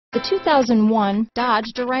The 2001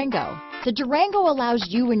 Dodge Durango. The Durango allows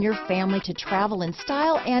you and your family to travel in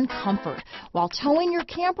style and comfort while towing your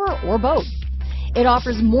camper or boat. It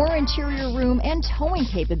offers more interior room and towing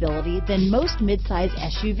capability than most midsize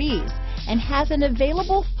SUVs and has an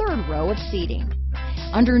available third row of seating.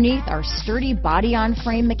 Underneath are sturdy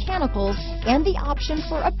body-on-frame mechanicals and the option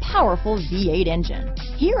for a powerful V8 engine.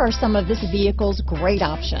 Here are some of this vehicle's great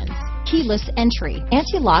options: keyless entry,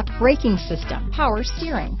 anti-lock braking system, power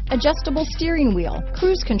steering, adjustable steering wheel,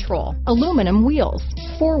 cruise control, aluminum wheels,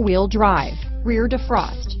 four-wheel drive, rear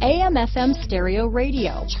defrost, AM/FM stereo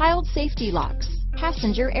radio, child safety locks,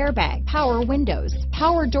 passenger airbag, power windows,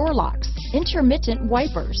 power door locks, intermittent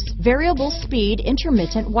wipers, variable speed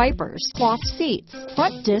intermittent wipers, cloth seats,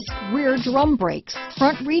 front disc rear drum brakes,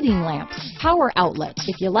 front reading lamps, power outlet.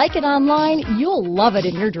 If you like it online, you'll love it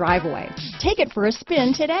in your driveway. Take it for a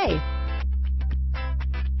spin today.